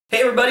Hey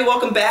everybody,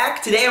 welcome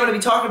back. Today I'm going to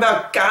be talking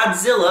about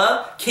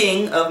Godzilla,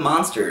 King of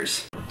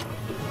Monsters.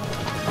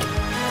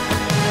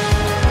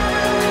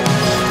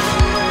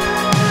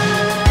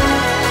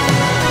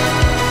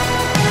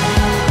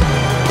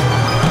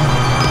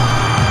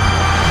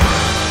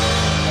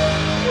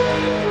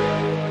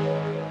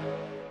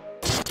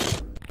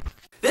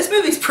 This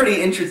movie's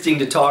pretty interesting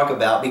to talk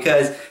about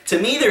because to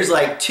me there's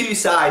like two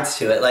sides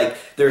to it. Like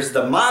there's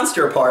the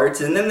monster parts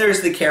and then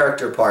there's the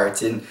character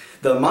parts. And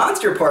the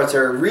monster parts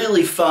are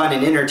really fun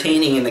and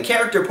entertaining and the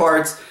character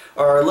parts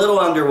are a little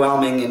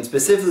underwhelming, and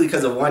specifically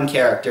because of one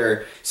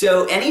character.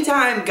 So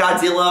anytime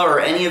Godzilla or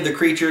any of the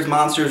creatures,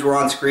 monsters were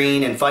on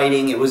screen and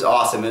fighting, it was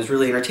awesome. It was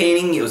really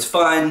entertaining, it was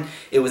fun,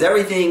 it was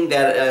everything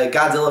that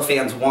Godzilla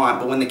fans want.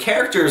 But when the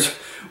characters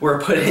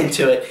were put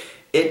into it,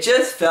 it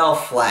just fell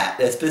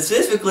flat.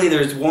 Specifically,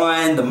 there's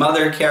one, the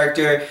mother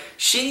character.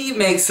 She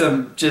makes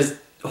some just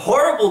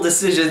horrible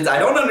decisions. I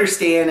don't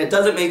understand. It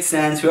doesn't make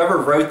sense. Whoever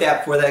wrote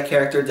that for that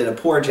character did a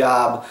poor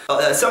job.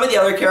 Some of the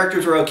other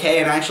characters were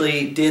okay, and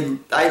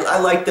I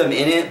liked them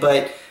in it,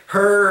 but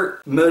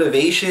her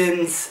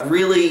motivations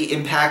really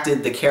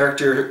impacted the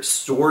character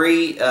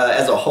story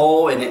as a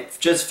whole, and it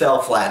just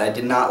fell flat. I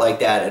did not like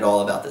that at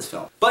all about this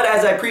film. But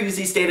as I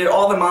previously stated,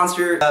 all the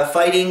monster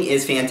fighting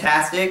is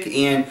fantastic,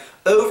 and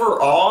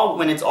overall,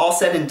 when it's all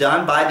said and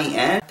done, by the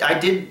end, I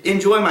did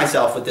enjoy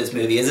myself with this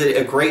movie. Is it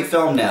a great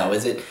film? No.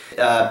 Is it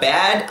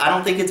bad? I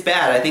don't think it's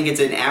bad. I think it's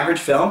an average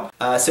film.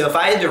 So if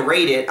I had to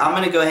rate it, I'm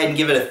going to go ahead and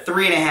give it a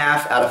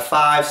 3.5 out of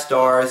 5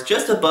 stars,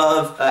 just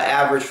above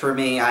average for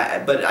me.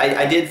 But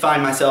I did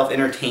find myself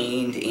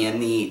entertained,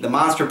 and the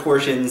monster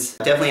portions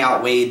definitely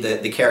outweighed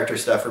the character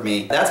stuff for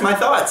me. That's my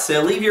thoughts.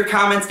 So leave your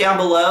comments down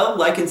below,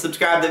 like and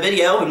subscribe to the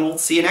video, and we'll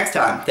see you next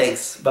time.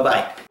 Thanks.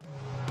 Bye-bye.